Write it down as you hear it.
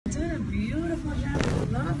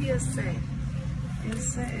your set? Your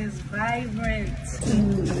set is vibrant.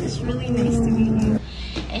 It's really nice to meet you.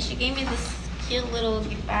 And she gave me this cute little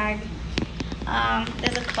gift bag.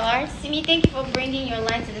 There's a card. Simi, thank you for bringing your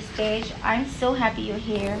light to the stage. I'm so happy you're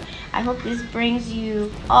here. I hope this brings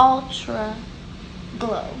you ultra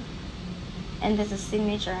glow. And there's a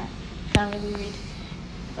signature. Can't really read,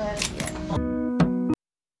 but yeah.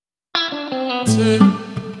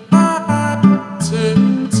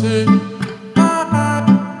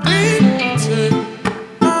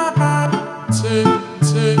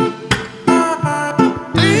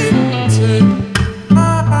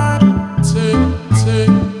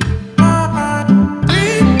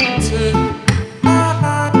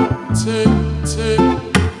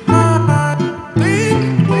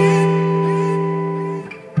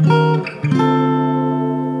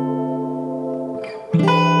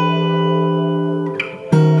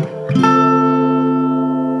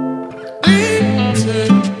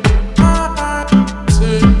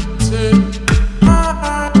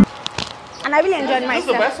 And I really enjoyed myself. This is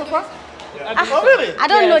the best so far? Yeah. Oh, really? I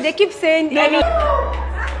don't know. They keep saying. No, no.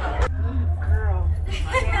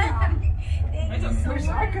 Thank you so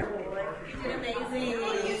much. You did amazing.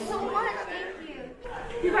 Thank you so much. Thank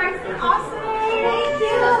you. You guys are awesome. Thank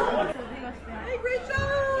you. Hey, great job.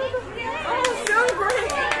 Oh, so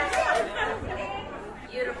great.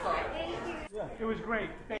 Beautiful. Yeah, it was great.